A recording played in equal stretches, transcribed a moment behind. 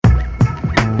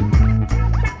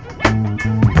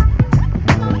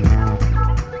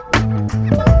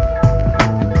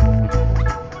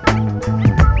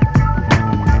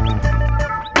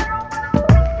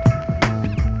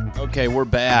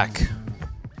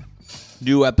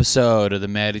New episode of the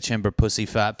Maddie Chamber Pussy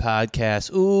Fat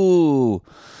Podcast. Ooh,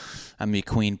 I'm your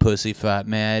queen Pussy Fat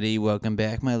Maddie. Welcome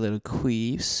back, my little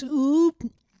queefs. Ooh,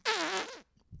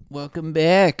 welcome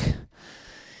back.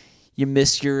 You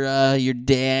missed your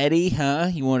daddy,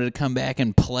 huh? You wanted to come back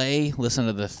and play? Listen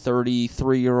to the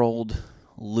 33-year-old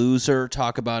loser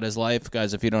talk about his life.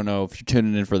 Guys, if you don't know, if you're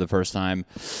tuning in for the first time,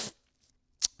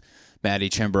 Maddie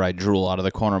Chamber, I drool out of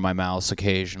the corner of my mouth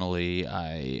occasionally.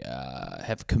 I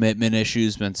have commitment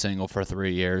issues, been single for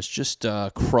 3 years, just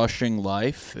crushing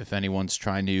life. If anyone's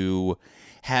trying to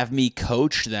have me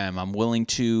coach them, I'm willing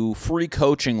to free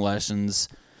coaching lessons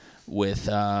with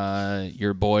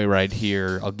your boy right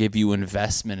here. I'll give you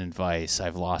investment advice.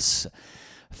 I've lost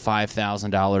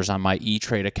 $5,000 on my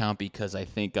E-Trade account because I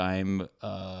think I'm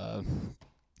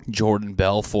Jordan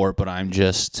Belfort, but I'm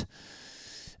just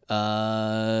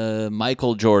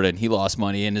Michael Jordan. He lost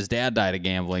money and his dad died of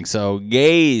gambling. So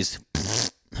gays,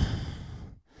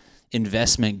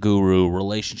 investment guru,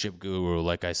 relationship guru.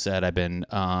 Like I said, I've been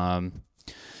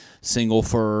single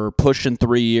for pushing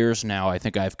 3 years now. I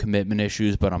think I have commitment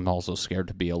issues, but I'm also scared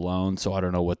to be alone. So I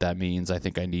don't know what that means. I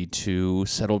think I need to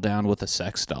settle down with a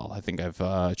sex doll. I think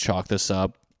I've chalked this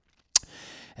up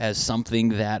as something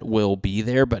that will be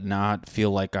there, but not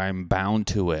feel like I'm bound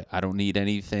to it. I don't need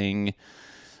anything.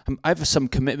 I have some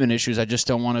commitment issues. I just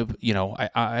don't want to,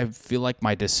 I feel like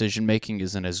my decision-making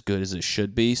isn't as good as it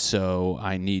should be, so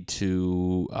I need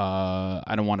to,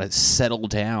 I don't want to settle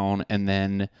down and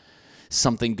then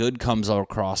something good comes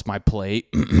across my plate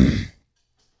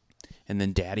and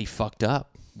then daddy fucked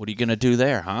up. What are you going to do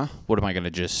there, huh? What am I going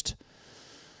to just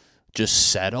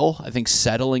settle? I think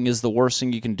settling is the worst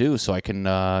thing you can do, so I can,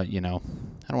 I don't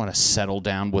want to settle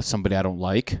down with somebody I don't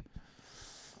like.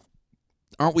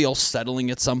 Aren't we all settling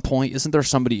at some point? Isn't there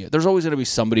somebody? There's always going to be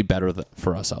somebody better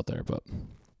for us out there, but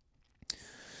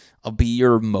I'll be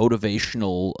your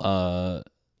motivational.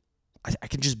 I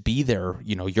can just be there.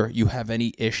 You have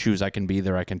any issues, I can be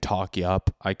there. I can talk you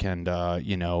up. I can,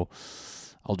 I'll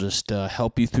just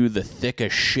help you through the thick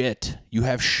of shit. You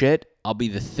have shit, I'll be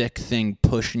the thick thing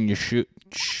pushing your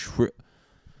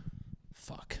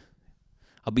Fuck.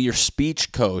 I'll be your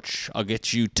speech coach. I'll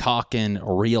get you talking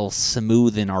real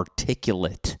smooth and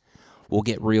articulate. We'll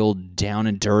get real down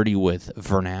and dirty with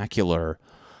vernacular,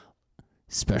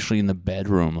 especially in the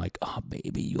bedroom. Like, oh,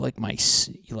 baby, you like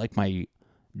my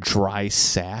dry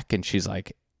sack? And she's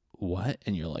like, what?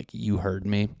 And you're like, you heard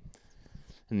me.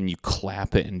 And then you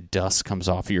clap it and dust comes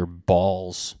off of your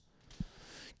balls.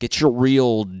 Get your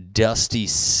real dusty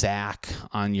sack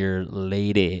on your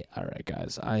lady. All right,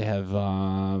 guys. I have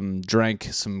drank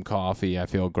some coffee. I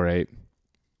feel great.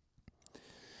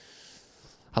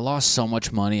 I lost so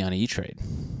much money on E-Trade.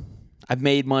 I've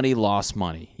made money, lost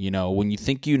money. When you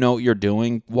think you know what you're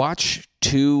doing, watch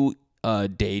 2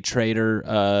 day trader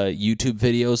YouTube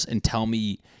videos and tell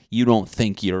me you don't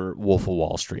think you're Wolf of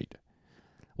Wall Street.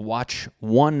 Watch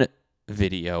 1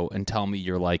 video and tell me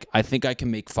you're like, I think I can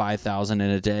make 5,000 in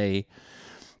a day.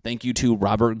 Thank you to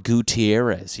Robert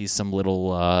Gutierrez. He's some little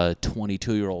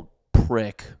 22-year-old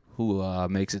prick who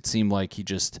makes it seem like he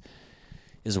just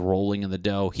is rolling in the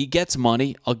dough. He gets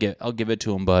money. I'll give it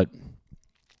to him, but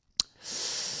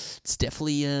it's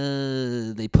definitely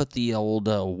they put the old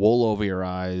wool over your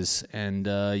eyes, and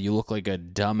you look like a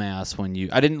dumbass when you.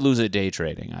 I didn't lose it day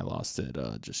trading. I lost it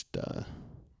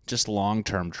just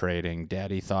long-term trading.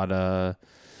 Daddy thought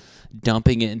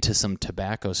dumping it into some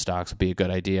tobacco stocks would be a good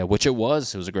idea, which it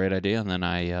was. It was a great idea, and then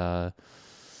I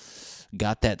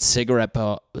got that cigarette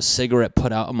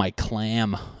put out of my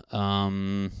clam.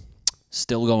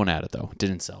 Still going at it, though.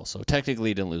 Didn't sell, so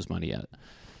technically didn't lose money yet.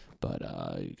 But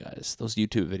you guys, those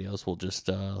YouTube videos will just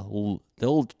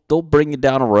they'll bring you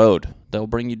down a road. They'll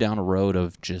bring you down a road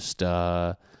of just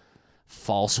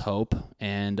false hope,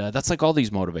 and that's like all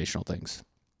these motivational things.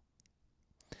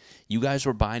 You guys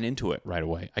were buying into it right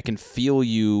away. I can feel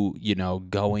you,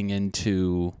 going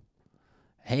into,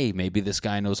 hey, maybe this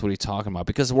guy knows what he's talking about,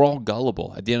 because we're all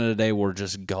gullible. At the end of the day, we're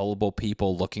just gullible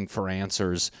people looking for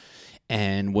answers.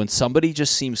 And when somebody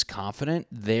just seems confident,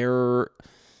 you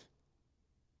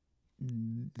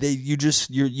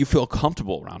feel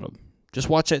comfortable around them. Just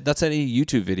watch it. That's any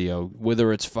YouTube video,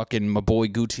 whether it's fucking my boy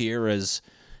Gutierrez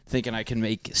thinking I can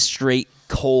make straight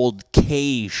cold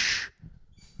cash.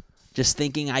 Just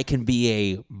thinking I can be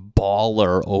a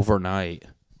baller overnight.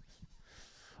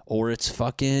 Or it's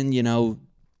fucking,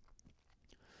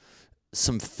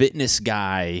 some fitness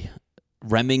guy,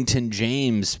 Remington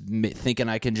James, thinking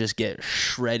I can just get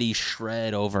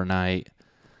shred overnight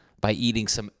by eating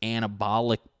some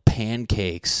anabolic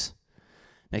pancakes.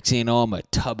 Next thing you know, I'm a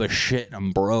tub of shit and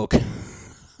I'm broke.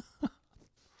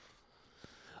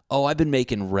 Oh, I've been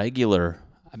making reggie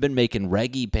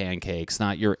pancakes,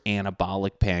 not your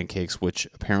anabolic pancakes, which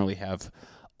apparently have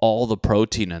all the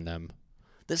protein in them.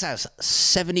 This has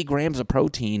 70 grams of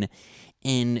protein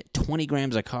and 20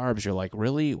 grams of carbs. You're like,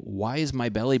 really? Why is my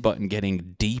belly button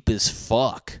getting deep as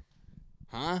fuck?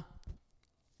 Huh?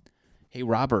 Hey,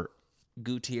 Robert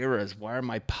Gutierrez, why are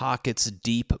my pockets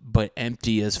deep but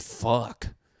empty as fuck?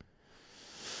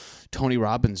 Tony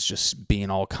Robbins just being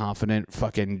all confident,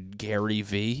 fucking Gary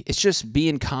V. It's just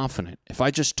being confident. If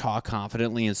I just talk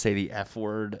confidently and say the F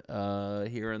word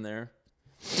here and there.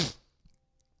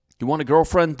 You want a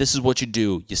girlfriend? This is what you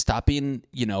do. You stop being,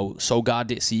 so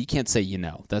goddamn. See, you can't say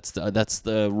That's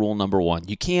the rule number one.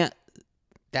 You can't.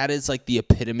 That is like the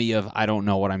epitome of I don't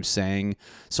know what I'm saying.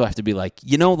 So I have to be like,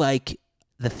 like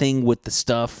the thing with the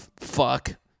stuff.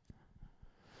 Fuck.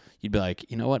 You'd be like,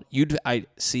 you know what? I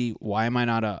see. Why am I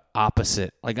not a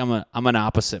opposite? Like I'm an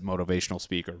opposite motivational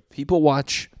speaker. People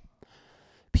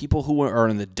who are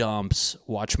in the dumps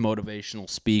watch motivational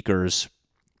speakers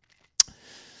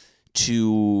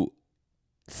to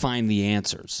find the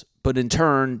answers, but in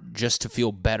turn, just to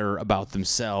feel better about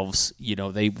themselves.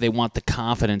 They want the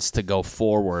confidence to go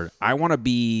forward. I want to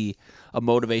be a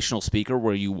motivational speaker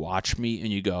where you watch me and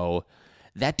you go,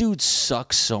 that dude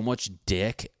sucks so much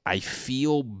dick, I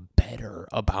feel better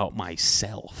about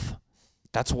myself.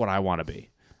 That's what I want to be.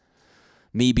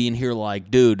 Me being here like,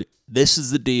 dude, this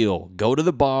is the deal. Go to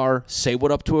the bar, say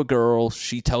what up to a girl.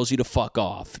 She tells you to fuck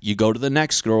off. You go to the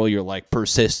next girl. You're like,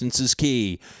 persistence is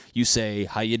key. You say,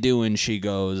 how you doing? She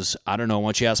goes, I don't know.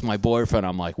 Once you ask my boyfriend,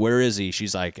 I'm like, where is he?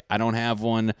 She's like, I don't have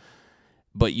one,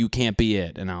 but you can't be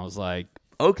it. And I was like,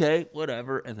 okay,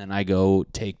 whatever. And then I go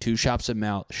take 2 shots of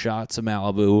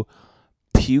Malibu,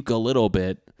 puke a little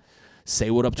bit, say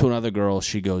what up to another girl.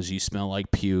 She goes, you smell like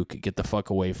puke. Get the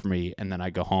fuck away from me. And then I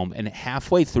go home. And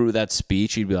halfway through that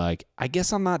speech, you'd be like, I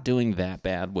guess I'm not doing that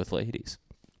bad with ladies.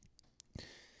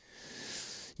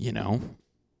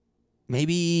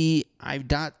 Maybe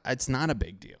it's not a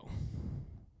big deal.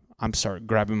 I'm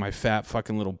grabbing my fat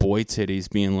fucking little boy titties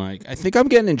being like, I think I'm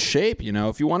getting in shape.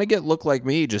 If you want to look like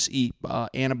me, just eat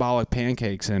anabolic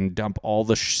pancakes and dump all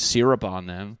the syrup on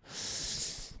them.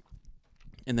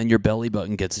 And then your belly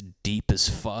button gets deep as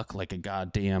fuck like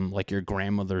like your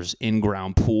grandmother's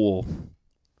in-ground pool.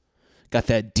 Got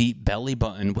that deep belly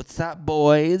button. What's that,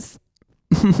 boys?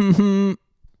 2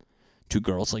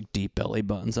 girls like deep belly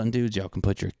buttons on dudes. Y'all can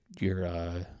put you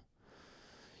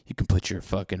can put your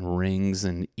fucking rings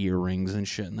and earrings and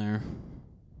shit in there.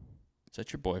 Is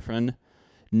that your boyfriend?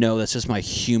 No, that's just my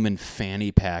human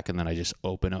fanny pack, and then I just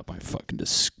open up my fucking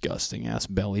disgusting ass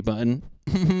belly button.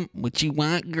 What you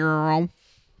want, girl?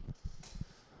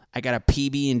 I got a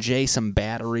PB&J, some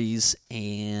batteries,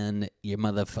 and your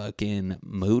motherfucking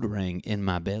mood ring in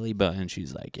my belly button.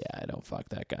 She's like, yeah, I don't fuck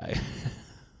that guy.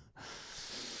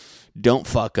 Don't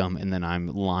fuck him. And then I'm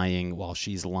lying while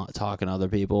she's talking to other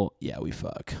people. Yeah, we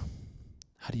fuck.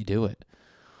 How do you do it?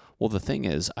 Well, the thing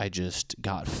is, I just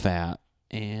got fat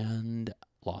and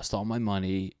lost all my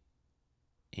money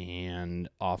and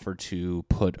offered to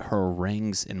put her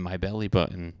rings in my belly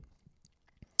button.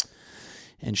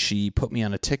 And she put me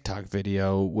on a TikTok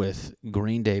video with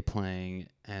Green Day playing,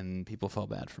 and people felt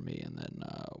bad for me. And then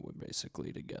we're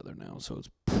basically together now. So it's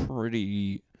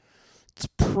pretty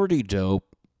dope.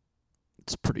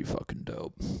 It's pretty fucking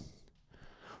dope.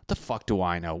 What the fuck do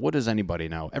I know? What does anybody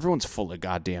know? Everyone's full of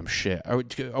goddamn shit.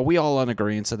 Are we all on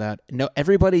agreement to that? No,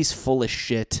 everybody's full of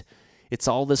shit. It's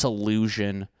all this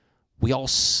illusion. We all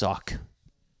suck.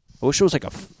 I wish it was like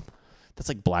that's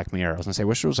like Black Mirror. I was going to say, I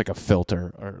wish there was like a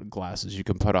filter or glasses you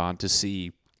can put on to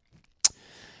see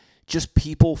just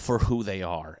people for who they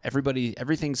are.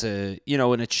 Everything's and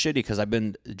it's shitty because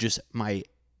my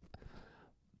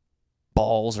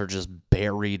balls are just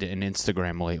buried in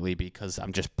Instagram lately because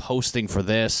I'm just posting for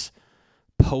this,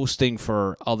 posting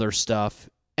for other stuff.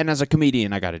 And as a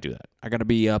comedian, I got to do that. I got to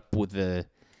be I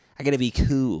got to be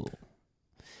cool.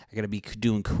 I got to be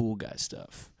doing cool guy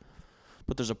stuff.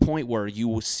 But there's a point where you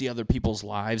will see other people's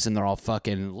lives and they're all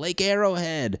fucking Lake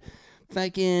Arrowhead,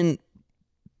 fucking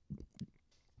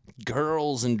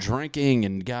girls and drinking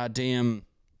and goddamn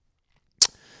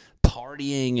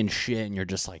partying and shit, and you're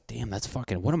just like, damn, that's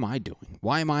fucking, what am I doing?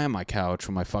 Why am I on my couch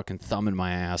with my fucking thumb in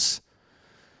my ass?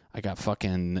 I got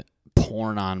fucking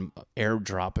porn on,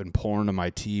 airdropping porn to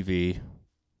my TV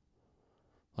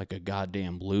like a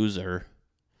goddamn loser.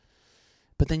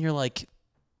 But then you're like,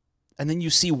 and then you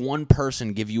see one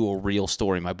person give you a real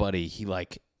story. My buddy, he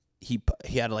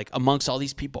had like amongst all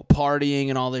these people partying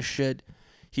and all this shit,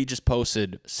 he just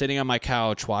posted sitting on my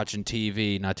couch watching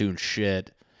TV, not doing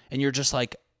shit. And you're just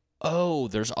like, oh,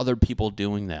 there's other people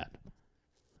doing that.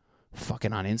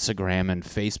 fucking on Instagram and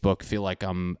Facebook feel like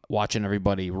I'm watching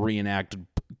everybody reenact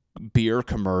beer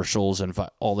commercials and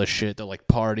all this shit. They're like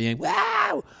partying.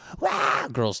 Wow! Wow!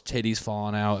 Girls' titties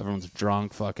falling out. Everyone's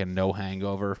drunk. Fucking no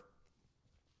hangover.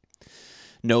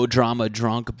 No drama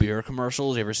drunk beer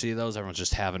commercials. You ever see those? Everyone's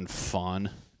just having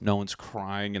fun. No one's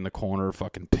crying in the corner,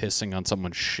 fucking pissing on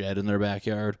someone's shed in their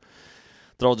backyard.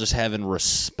 They're all just having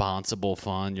responsible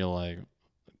fun. You're like,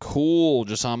 cool,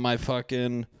 just on my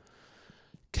fucking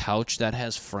couch that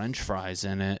has French fries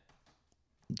in it.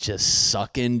 Just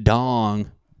sucking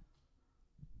dong.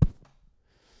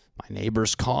 My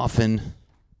neighbor's coughing.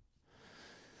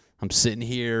 I'm sitting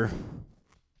here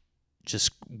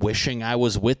just wishing I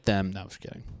was with them. No, I was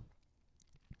kidding.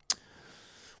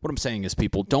 What I'm saying is,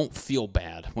 people, don't feel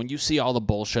bad. When you see all the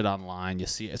bullshit online, you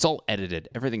see it's all edited.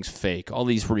 Everything's fake. All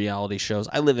these reality shows.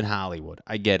 I live in Hollywood.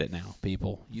 I get it now,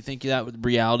 people. You think that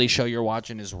reality show you're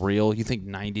watching is real? You think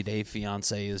 90 Day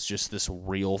Fiancé is just this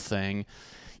real thing?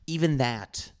 Even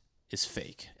that is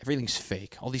fake. Everything's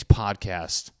fake. All these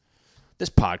podcasts. This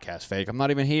podcast fake. I'm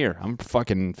not even here. I'm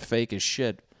fucking fake as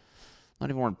shit. I'm not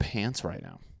even wearing pants right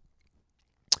now.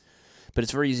 But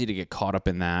it's very easy to get caught up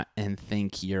in that and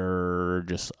think you're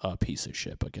just a piece of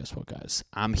shit. But guess what, guys?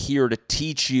 I'm here to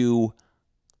teach you.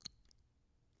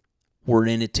 We're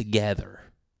in it together.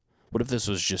 What if this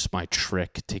was just my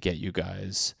trick to get you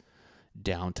guys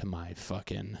down to my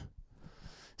fucking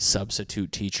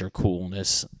substitute teacher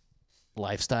coolness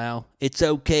lifestyle? It's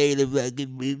okay to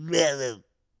fucking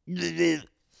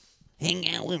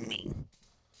hang out with me.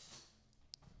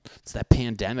 It's that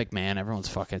pandemic, man. Everyone's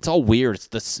fucking... It's all weird. It's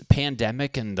this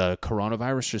pandemic and the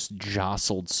coronavirus just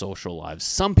jostled social lives.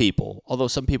 Some people, although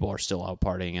some people are still out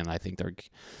partying, and I think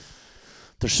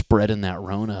they're spreading that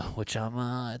Rona, which I'm,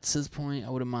 at this point,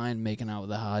 I wouldn't mind making out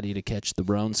with a hottie to catch the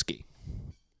Bronski.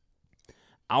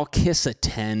 I'll kiss a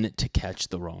 10 to catch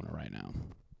the Rona right now.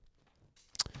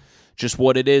 Just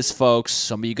what it is, folks.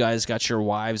 Some of you guys got your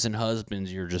wives and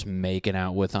husbands you're just making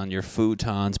out with on your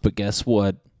futons, but guess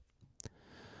what?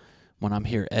 When I'm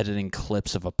here editing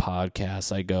clips of a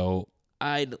podcast, I go,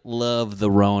 I'd love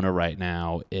the Rona right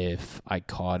now if I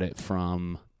caught it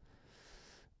from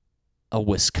a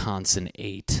Wisconsin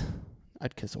 8.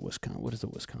 I'd kiss a Wisconsin. What is a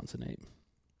Wisconsin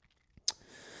 8?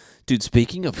 Dude,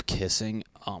 speaking of kissing,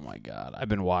 oh my God. I've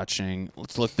been watching,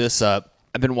 let's look this up.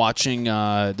 I've been watching,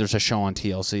 there's a show on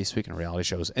TLC, speaking of reality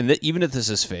shows, and even if this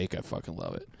is fake, I fucking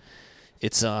love it.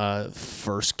 It's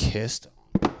First Kissed.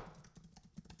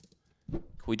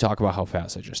 Can we talk about how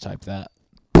fast I just typed that?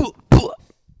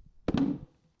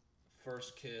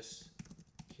 First kiss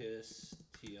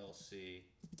TLC,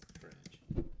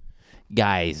 cringe.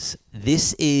 Guys,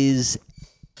 this is,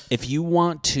 if you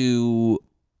want to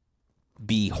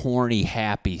be horny,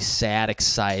 happy, sad,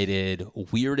 excited,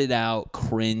 weirded out,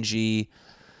 cringy,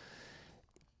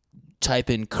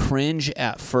 type in cringe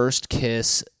at first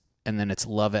kiss, and then it's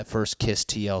love at first kiss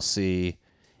TLC,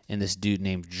 and this dude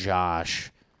named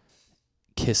Josh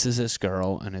kisses this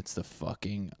girl, and it's the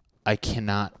fucking... I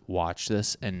cannot watch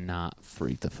this and not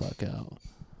freak the fuck out.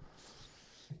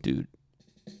 Dude.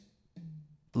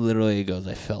 Literally, he goes,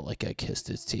 I felt like I kissed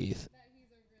his teeth. He's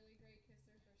a really great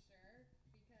kisser for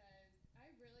sure, because I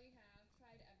really have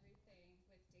tried everything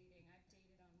with dating. I've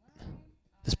dated online.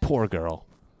 This poor girl.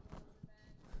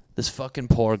 This fucking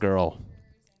poor girl.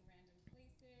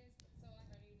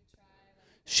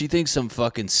 She thinks some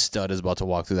fucking stud is about to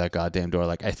walk through that goddamn door.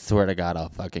 Like, I swear to God, I'll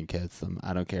fucking kiss them.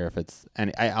 I don't care if it's...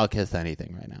 I'll kiss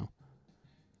anything right now.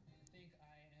 I think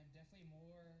I am definitely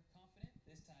more confident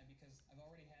this time because I've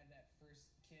already had that first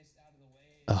kiss out of the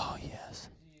way. Oh, yes.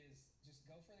 Just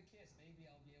go for the kiss. Maybe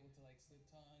I'll be able to, like, slip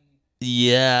tongue.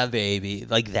 Yeah, baby.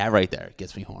 Like, that right there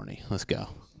gets me horny. Let's go.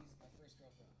 She's my first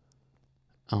girlfriend.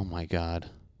 Oh, my God.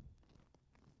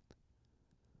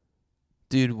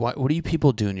 Dude, what are you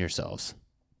people doing to yourselves?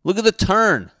 Look at the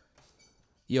turn.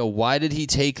 Yo, why did he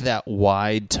take that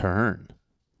wide turn?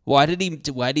 Why did he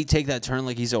take that turn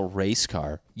like he's a race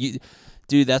car?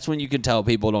 Dude, that's when you can tell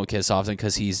people don't kiss often,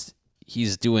 because he's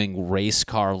doing race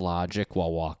car logic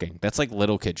while walking. That's like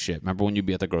little kid shit. Remember when you'd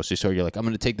be at the grocery store, you're like, I'm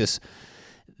going to take this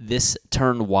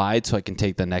turn wide so I can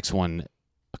take the next one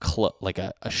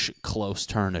close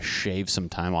turn to shave some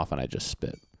time off, and I just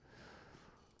spit.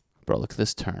 Bro, look at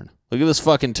this turn. Look at this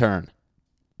fucking turn.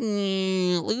 What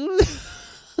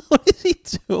is he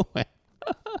doing?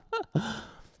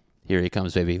 Here he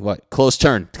comes, baby. What? Close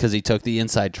turn, because he took the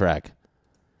inside track.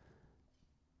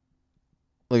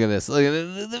 Look at this. Look at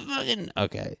this. The fucking...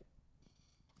 Okay.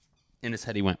 In his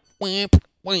head, he went... Oh,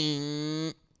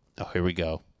 here we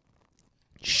go.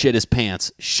 Shit his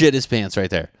pants. Shit his pants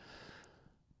right there.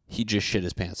 He just shit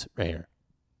his pants right here.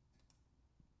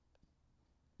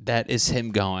 That is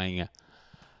him going,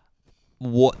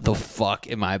 what the fuck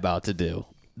am I about to do?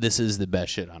 This is the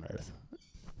best shit on earth.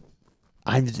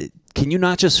 Can you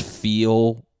not just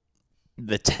feel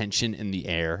the tension in the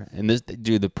air? And this,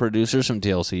 dude, the producers from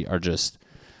TLC are just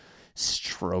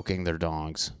stroking their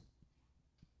dongs.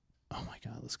 Oh my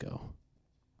God, let's go.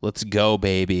 Let's go,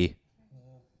 baby.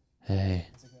 Hey.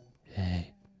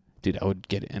 Hey. Dude, I would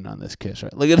get in on this kiss,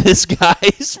 right? Look at this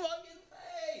guy's fucking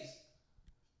face.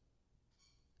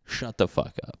 Shut the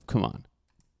fuck up. Come on.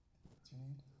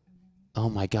 Oh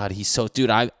my God, he's so... Dude,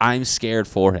 I'm scared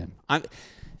for him.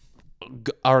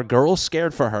 Are girls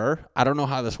scared for her? I don't know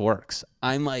how this works.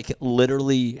 I'm like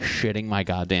literally shitting my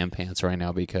goddamn pants right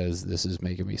now because this is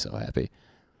making me so happy.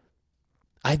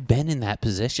 I've been in that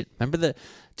position.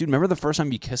 Remember the first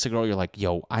time you kiss a girl, you're like,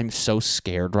 yo, I'm so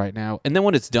scared right now. And then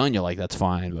when it's done, you're like, that's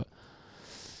fine. But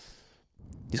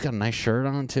he's got a nice shirt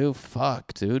on too.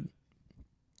 Fuck, dude.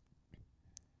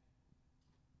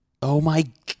 Oh my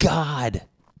God.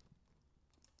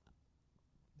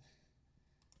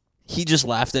 He just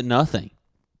laughed at nothing.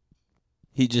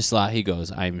 He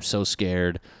goes, I'm so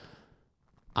scared.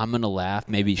 I'm going to laugh.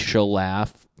 Maybe she'll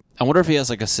laugh. I wonder if he has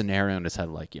like a scenario in his head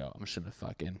like, yo, I'm just going to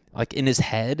fucking... Like in his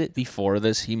head before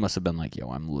this, he must have been like,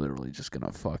 yo, I'm literally just going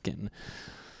to fucking...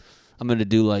 I'm going to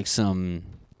do like some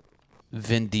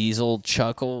Vin Diesel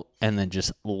chuckle and then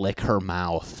just lick her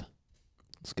mouth.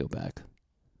 Let's go back.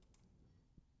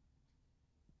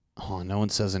 Oh, no one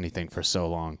says anything for so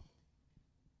long.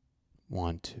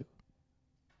 1, 2.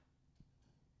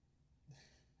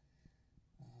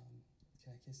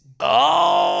 Can I kiss you?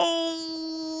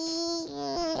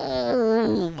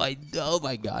 Oh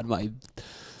my God, my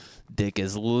dick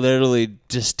is literally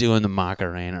just doing the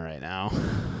Macarena right now.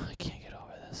 I can't get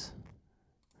over this.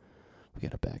 We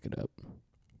gotta back it up.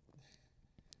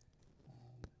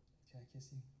 Can I kiss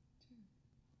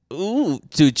you? Ooh,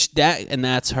 dude,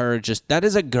 that's her. That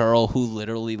is a girl who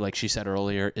literally, like she said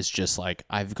earlier, is just like,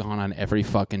 I've gone on every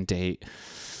fucking date.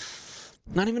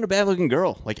 Not even a bad looking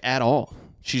girl, like at all.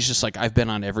 She's just like, I've been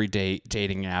on every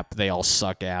dating app. They all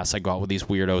suck ass. I go out with these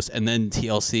weirdos. And then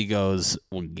TLC goes,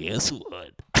 well, guess what?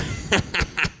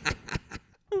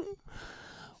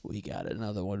 We got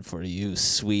another one for you,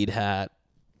 sweetheart.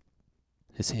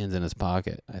 His hand's in his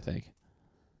pocket, I think.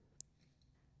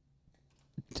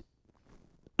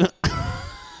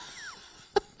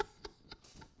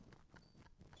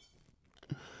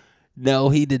 No,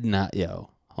 he did not.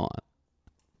 Yo, hold on.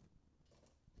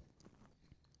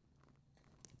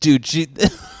 Dude, she...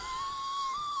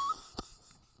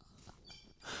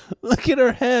 Look at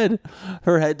her head.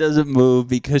 Her head doesn't move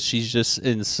because she's just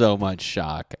in so much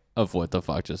shock of what the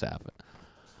fuck just happened.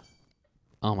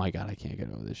 Oh my God, I can't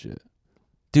get over this shit.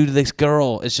 Dude, this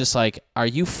girl is just like, are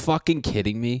you fucking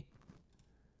kidding me?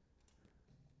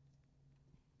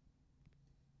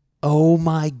 Oh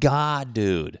my God,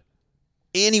 dude.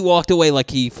 And he walked away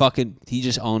like he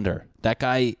just owned her. That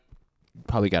guy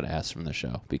probably got asked from the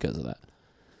show because of that.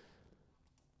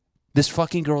 This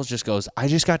fucking girl just goes, I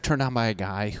just got turned on by a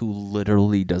guy who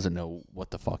literally doesn't know what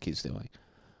the fuck he's doing.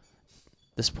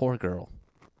 This poor girl.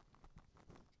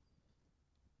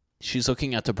 She's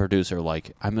looking at the producer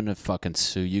like, I'm going to fucking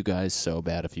sue you guys so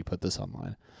bad if you put this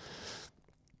online.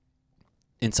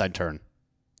 Inside turn.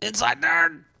 Inside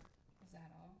turn! Is that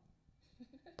all?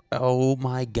 Oh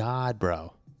my God,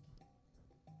 bro.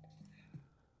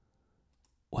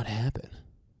 What happened?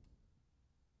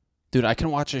 Dude, I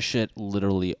can watch this shit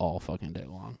literally all fucking day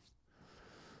long.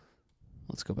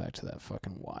 Let's go back to that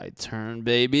fucking wide turn,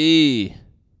 baby.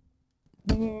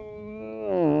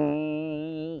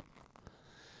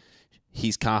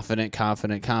 He's confident.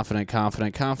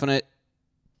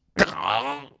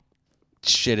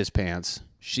 Shit his pants.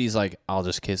 She's like, I'll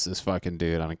just kiss this fucking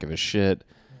dude. I don't give a shit.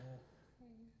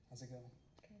 How's it going?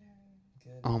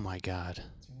 Good. Oh my God.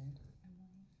 What's your name?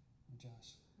 I'm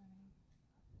Josh.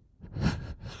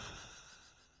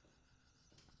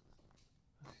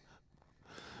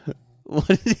 What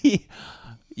did he...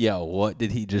 Yo, what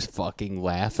did he just fucking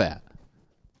laugh at?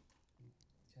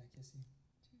 Can I kiss you?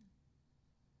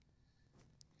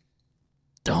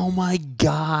 Oh my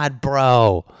God,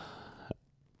 bro.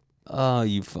 Oh,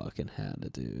 you fucking had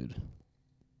it, dude.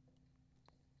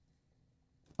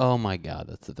 Oh my God,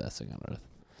 that's the best thing on earth.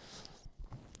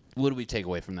 What do we take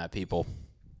away from that, people?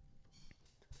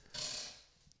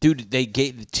 Dude, they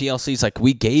gave TLC's like,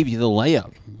 we gave you the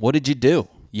layup. What did you do?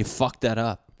 You fucked that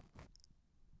up.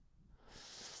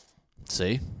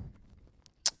 See?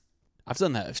 I've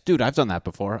done that. Dude, I've done that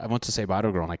before. I went to say bye to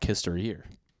a girl and I kissed her ear.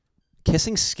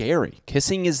 Kissing's scary.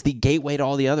 Kissing is the gateway to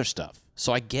all the other stuff.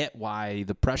 So I get why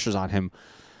the pressure's on him,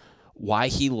 why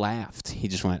he laughed. He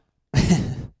just went,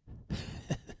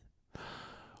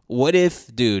 What if,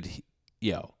 dude,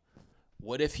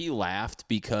 what if he laughed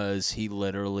because he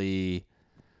goes,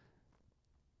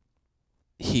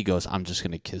 I'm just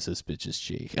going to kiss this bitch's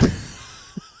cheek.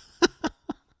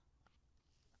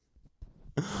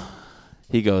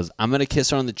 He goes, I'm going to kiss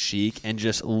her on the cheek and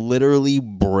just literally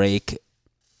break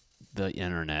the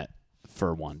internet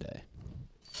for one day.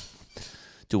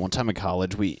 Dude, one time in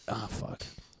college, we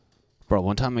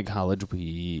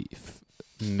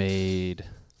made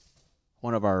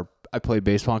I played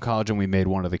baseball in college, and we made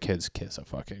one of the kids kiss a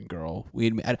fucking girl.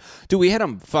 We had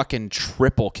him fucking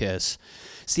triple kiss.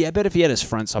 See, I bet if he had his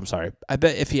friends in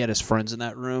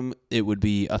that room, it would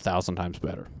be 1,000 times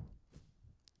better.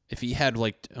 If he had,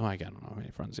 I don't know how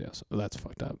many friends he has. That's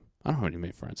fucked up. I don't know how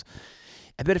many friends.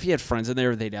 I bet if he had friends in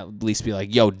there, they'd at least be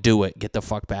like, yo, do it. Get the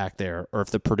fuck back there. Or if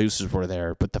the producers were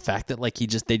there. But the fact that,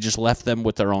 they just left them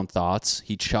with their own thoughts.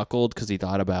 He chuckled because he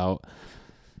thought about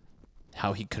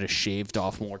how he could have shaved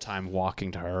off more time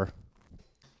walking to her.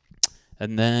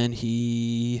 And then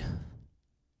he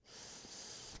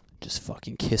just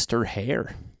fucking kissed her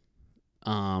hair.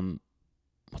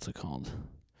 What's it called?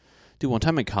 Dude, one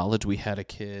time in college, we had a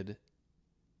kid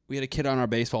on our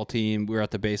baseball team. We were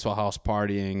at the baseball house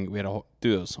partying.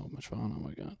 Dude, it was so much fun. Oh,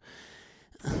 my God.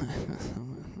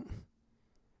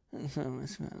 So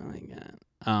much fun. Oh,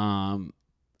 my God.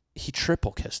 He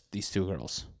triple kissed these two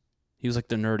girls. He was like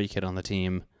the nerdy kid on the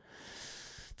team.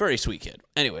 Very sweet kid.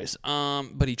 Anyways,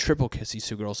 but he triple kissed these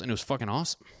two girls, and it was fucking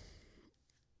awesome.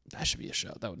 That should be a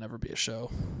show. That would never be a show.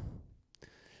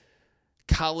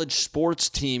 College sports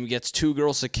team gets two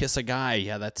girls to kiss a guy.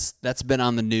 Yeah, that's been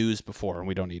on the news before, and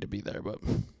we don't need to be there. But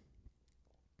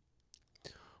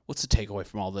what's the takeaway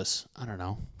from all this? I don't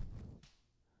know.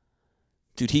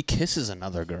 Dude, he kisses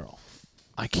another girl.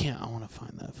 I want to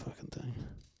find that fucking thing.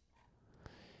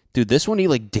 Dude, this one, he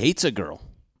dates a girl.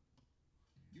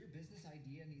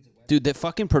 Dude, the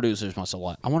fucking producers must have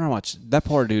I want to watch. That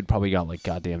poor dude probably got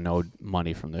goddamn no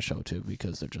money from the show too,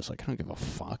 because they're just I don't give a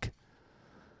fuck.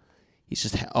 He's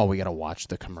just, we got to watch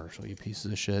the commercial, you pieces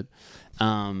of shit.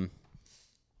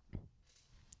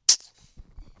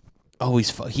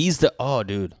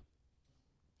 Dude.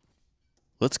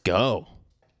 Let's go.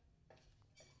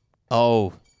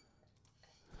 Oh.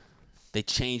 They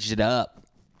changed it up.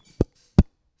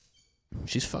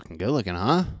 She's fucking good looking,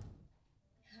 huh?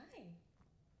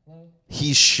 Hi.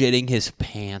 He's shitting his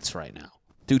pants right now.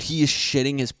 Dude, he is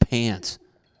shitting his pants.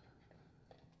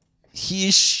 He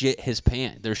shit his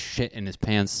pants. There's shit in his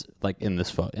pants, in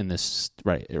this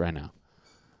right now.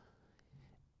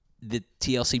 The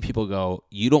TLC people go,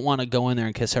 you don't want to go in there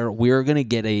and kiss her. We're gonna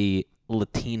get a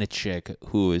Latina chick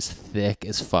who is thick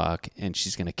as fuck, and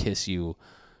she's gonna kiss you,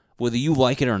 whether you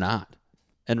like it or not.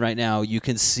 And right now, you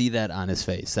can see that on his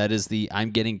face. That is I'm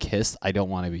getting kissed. I don't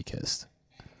want to be kissed.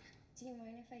 Do you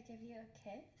mind if I give you a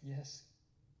kiss? Yes.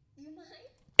 You mind?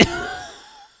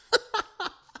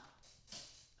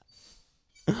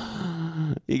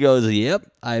 He goes,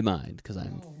 yep, I mind, because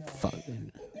I'm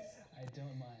fucking. I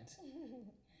don't mind.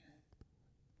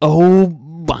 Oh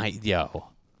my, yo.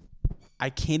 I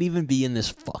can't even be in this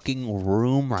fucking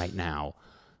room right now.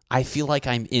 I feel like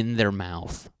I'm in their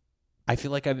mouth. I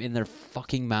feel like I'm in their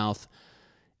fucking mouth,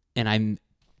 and I'm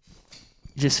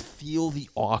just feel the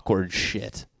awkward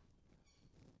shit.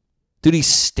 Dude, he's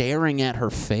staring at her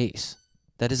face.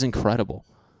 That is incredible.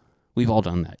 We've all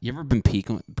done that. You ever been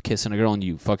kissing a girl and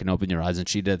you fucking open your eyes and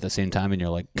she did at the same time and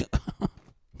you're like,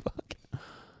 fuck.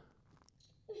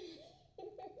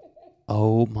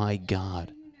 Oh my God.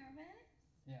 Are you nervous?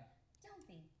 Yeah. Don't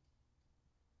be.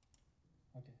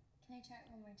 Okay. Can I try it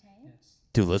one more time? Yes.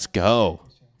 Dude, let's go.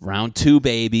 Round 2,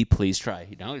 baby. Please try.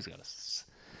 Now he's got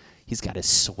his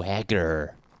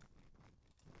swagger.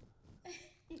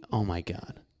 Oh my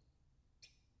God.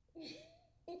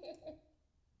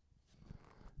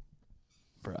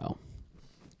 Bro.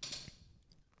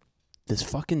 This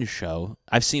fucking show,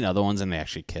 I've seen other ones and they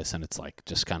actually kiss and it's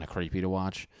just kind of creepy to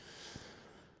watch.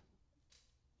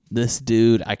 This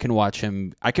dude, I can watch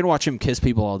him kiss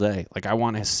people all day. I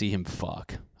want to see him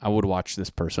fuck. I would watch this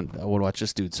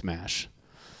dude smash.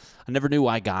 I never knew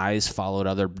why guys followed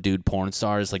other dude porn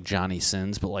stars like Johnny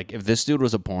Sins, but if this dude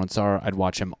was a porn star, I'd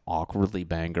watch him awkwardly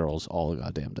bang girls all the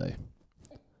goddamn day.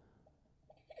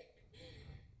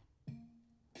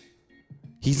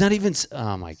 He's not even...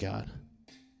 Oh, my God.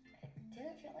 It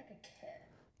didn't feel like a kiss.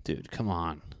 Dude, come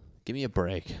on. Give me a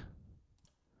break.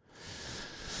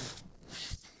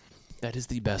 That is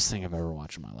the best thing I've ever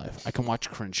watched in my life. I can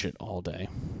watch cringe shit all day.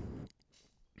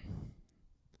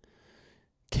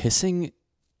 Kissing...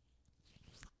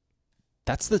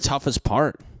 That's the toughest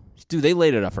part. Dude, they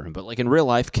laid it up for him. But, like, in real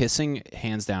life, kissing,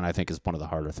 hands down, I think is one of the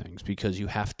harder things because you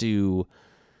have to...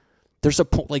 There's a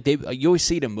point, like, you always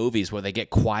see it in movies where they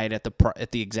get quiet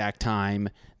at the exact time.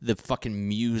 The fucking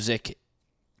music,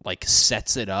 like,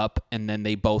 sets it up, and then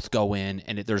they both go in,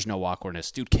 and there's no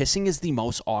awkwardness. Dude, kissing is the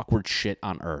most awkward shit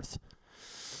on earth.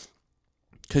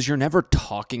 Because you're never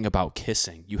talking about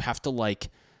kissing. You have to, like,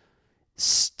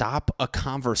 stop a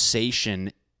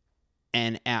conversation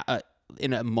and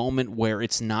in a moment where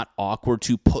it's not awkward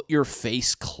to put your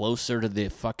face closer to the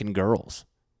fucking girls.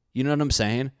 You know what I'm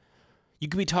saying? You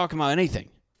could be talking about anything.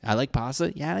 I like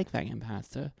pasta. Yeah, I like fucking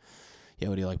pasta. Yeah,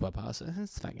 what do you like about pasta?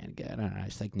 It's fucking good. I don't know. I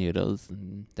just like noodles,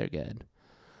 and they're good.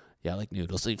 Yeah, I like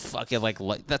noodles. So fucking like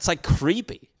that's like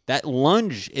creepy. That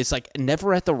lunge is like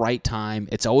never at the right time.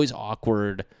 It's always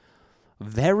awkward.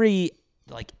 Very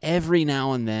like every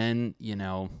now and then, you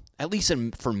know. At least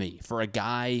for me, for a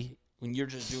guy, when you're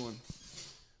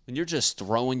just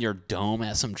throwing your dome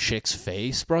at some chick's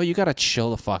face, bro, you gotta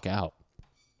chill the fuck out.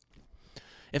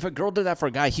 If a girl did that for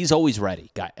a guy, he's always ready.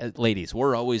 Ladies,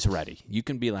 we're always ready. You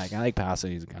can be like, I like pasta.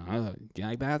 He's like, oh, you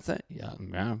like pasta? Yeah,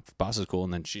 pasta's cool.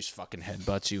 And then she's fucking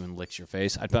headbutts you and licks your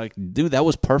face. I'd be like, dude, that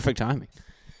was perfect timing.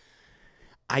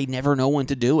 I never know when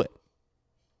to do it.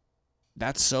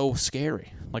 That's so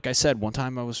scary. Like I said, one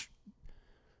time I was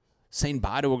saying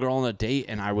bye to a girl on a date,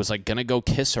 and I was like gonna go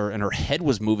kiss her, and her head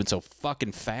was moving so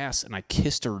fucking fast, and I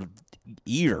kissed her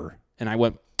ear, and I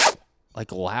went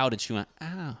like loud, and she went,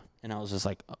 ah. And I was just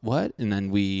like, what? And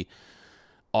then we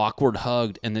awkward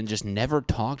hugged and then just never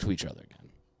talked to each other again.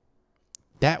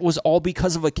 That was all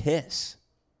because of a kiss.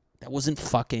 That wasn't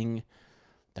fucking.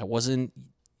 That wasn't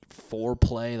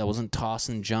foreplay. That wasn't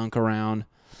tossing junk around.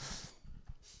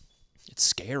 It's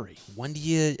scary.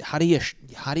 How do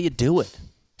you do it?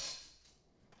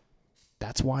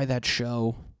 That's why that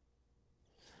show,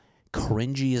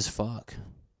 cringy as fuck.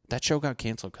 That show got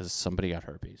canceled because somebody got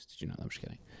herpes. Did you know that? I'm just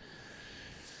kidding.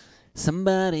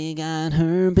 Somebody got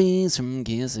herpes from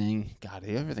kissing. God, do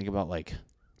you ever think about, like,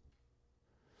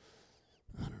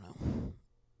 I don't know.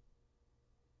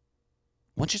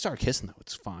 Once you start kissing, though,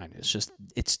 it's fine.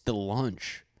 It's the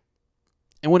lunge.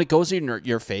 And when it goes in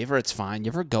your favor, it's fine. You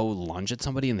ever go lunge at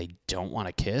somebody and they don't want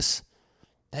to kiss?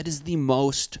 That is the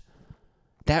most,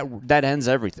 that ends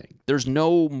everything. There's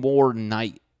no more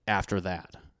night after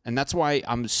that. And that's why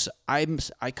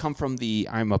I come from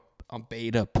I'm a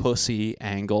beta pussy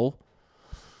angle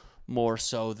more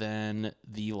so than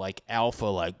the like alpha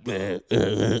like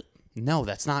no,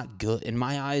 that's not good. In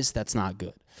my eyes, that's not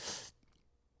good.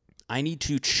 I need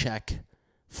to check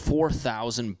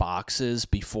 4,000 boxes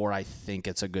before I think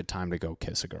it's a good time to go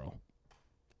kiss a girl.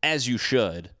 As you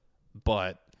should,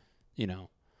 but you know,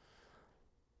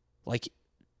 like,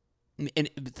 and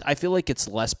I feel like it's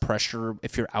less pressure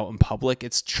if you're out in public.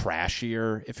 It's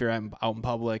trashier if you're out in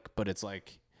public, but it's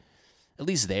like, at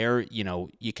least there, you know,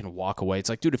 you can walk away. It's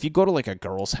like, dude, if you go to like a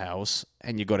girl's house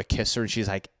and you go to kiss her and she's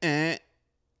like,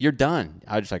 you're done.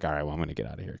 I was just like, all right, well, I'm going to get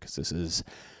out of here because this is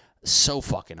so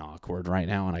fucking awkward right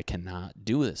now and I cannot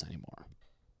do this anymore.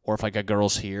 Or if like a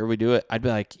girl's here, we do it, I'd be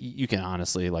like, you can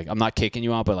honestly, like, I'm not kicking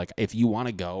you out, but like, if you want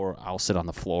to go, or I'll sit on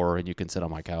the floor and you can sit on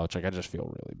my couch. Like, I just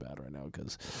feel really bad right now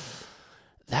because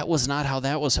that was not how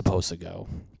that was supposed to go.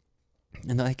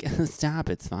 And they're like, stop,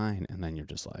 it's fine. And then you're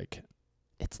just like,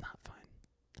 it's not fine.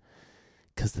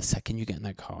 Because the second you get in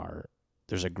that car,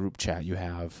 there's a group chat you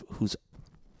have who's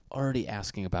already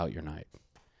asking about your night.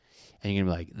 And you're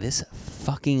going to be like, this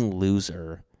fucking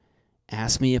loser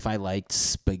asked me if I liked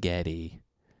spaghetti,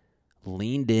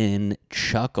 leaned in,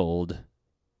 chuckled,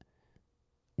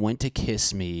 went to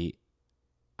kiss me.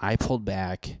 I pulled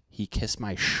back. He kissed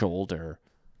my shoulder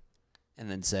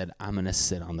and then said, I'm going to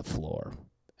sit on the floor.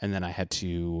 And then I had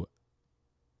to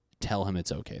tell him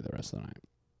it's okay the rest of the night.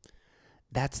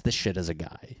 That's the shit as a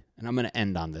guy. And I'm going to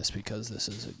end on this because this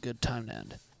is a good time to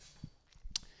end.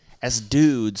 As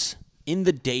dudes, in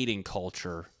the dating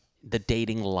culture, the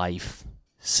dating life,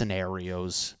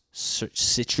 scenarios,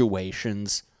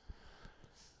 situations,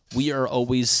 we are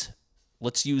always,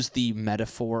 let's use the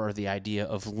metaphor or the idea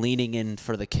of leaning in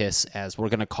for the kiss as we're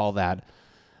going to call that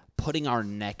putting our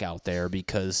neck out there,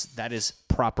 because that is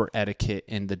proper etiquette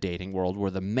in the dating world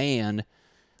where the man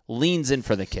leans in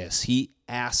for the kiss. He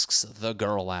asks the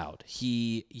girl out.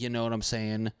 He, you know what I'm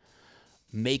saying,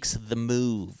 makes the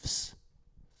moves.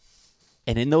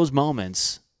 And in those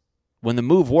moments, when the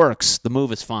move works, the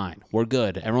move is fine. We're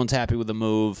good. Everyone's happy with the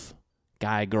move.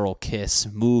 Guy, girl, kiss,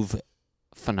 move,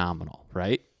 phenomenal,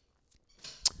 right?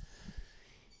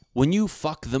 When you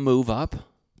fuck the move up,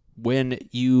 when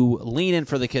you lean in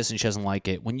for the kiss and she doesn't like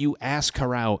it, when you ask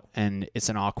her out and it's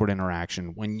an awkward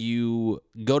interaction, when you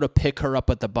go to pick her up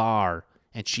at the bar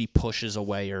and she pushes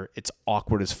away or it's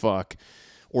awkward as fuck,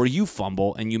 or you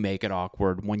fumble and you make it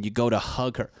awkward, when you go to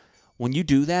hug her, when you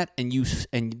do that and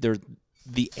there's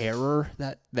the error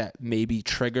that may be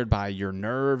triggered by your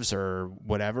nerves or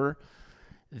whatever,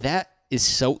 that is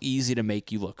so easy to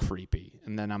make you look creepy.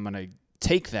 And then I'm going to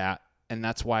take that, and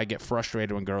that's why I get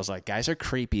frustrated when girls are like, guys are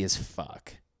creepy as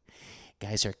fuck.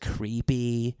 Guys are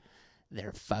creepy.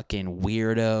 They're fucking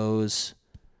weirdos.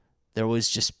 They're always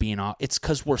just being off. It's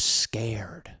because we're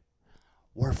scared.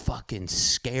 We're fucking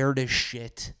scared as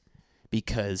shit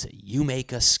because you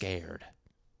make us scared.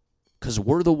 Because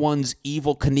we're the ones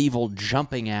Evel Knievel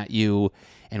jumping at you,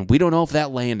 and we don't know if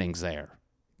that landing's there.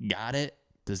 Got it?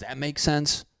 Does that make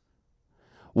sense?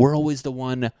 We're always the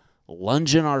one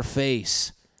lunging our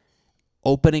face,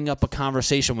 opening up a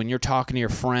conversation when you're talking to your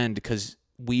friend because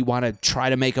we want to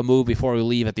try to make a move before we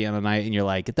leave at the end of the night, and you're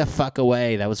like, get the fuck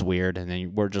away. That was weird. And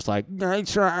then we're just like, I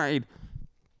tried.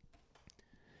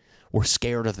 We're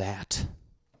scared of that.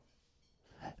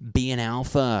 Be an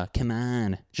alpha. Come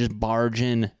on. Just barge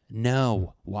in.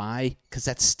 No. Why? Because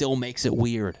that still makes it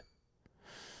weird.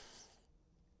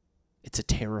 It's a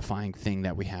terrifying thing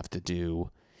that we have to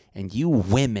do. And you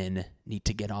women need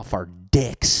to get off our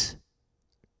dicks,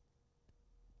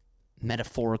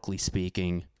 metaphorically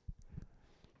speaking,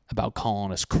 about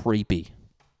calling us creepy.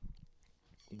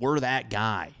 We're that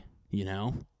guy, you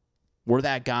know? We're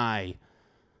that guy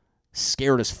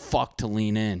scared as fuck to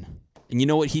lean in. And you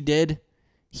know what he did?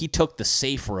 He took the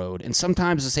safe road. And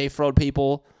sometimes the safe road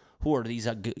people, who are these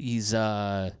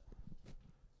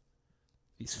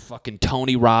fucking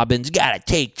Tony Robbins, gotta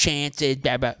take chances,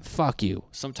 blah, blah. Fuck you.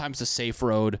 Sometimes the safe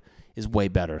road is way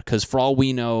better. Because for all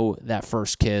we know, that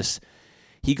first kiss,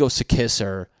 he goes to kiss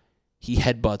her, he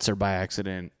headbutts her by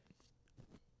accident,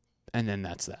 and then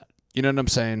that's that. You know what I'm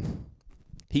saying?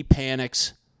 He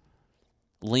panics,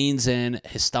 leans in,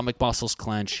 his stomach muscles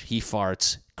clench, he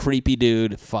farts. Creepy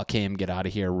dude, fuck him, get out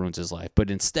of here, ruins his life.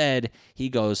 But instead, he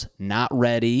goes, not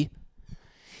ready.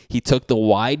 He took the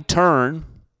wide turn,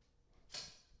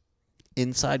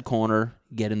 inside corner,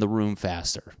 get in the room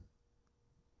faster.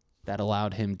 That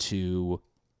allowed him to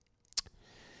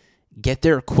get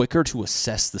there quicker to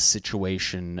assess the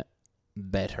situation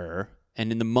better.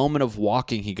 And in the moment of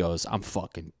walking, he goes, I'm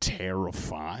fucking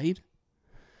terrified.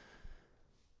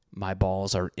 My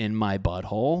balls are in my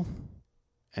butthole.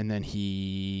 And then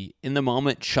he, in the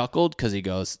moment, chuckled because he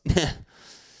goes,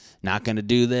 not going to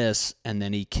do this. And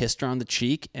then he kissed her on the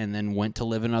cheek and then went to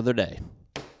live another day.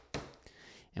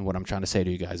 And what I'm trying to say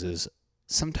to you guys is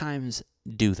sometimes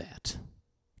do that.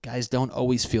 Guys, don't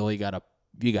always feel you gotta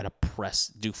press,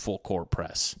 do full court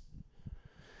press.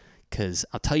 Because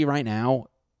I'll tell you right now,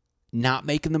 not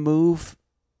making the move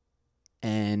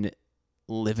and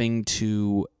living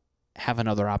to have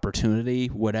another opportunity,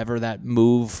 whatever that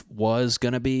move was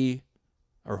going to be,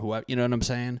 or whoever, you know what I'm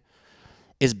saying,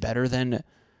 is better than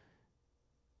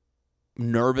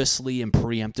nervously and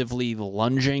preemptively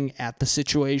lunging at the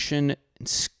situation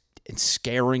and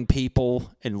scaring people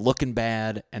and looking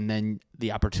bad, and then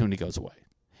the opportunity goes away.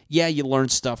 Yeah, you learn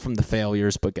stuff from the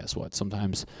failures, but guess what?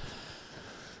 Sometimes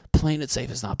playing it safe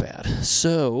is not bad.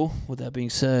 So, with that being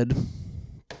said,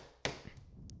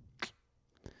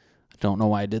 I don't know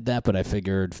why I did that, but I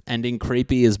figured ending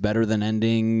creepy is better than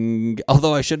ending...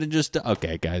 Although I should have just...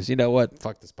 Okay, guys, you know what?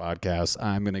 Fuck this podcast.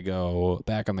 I'm going to go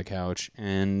back on the couch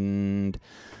and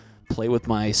play with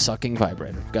my sucking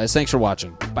vibrator. Guys, thanks for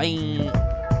watching.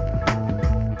 Bye!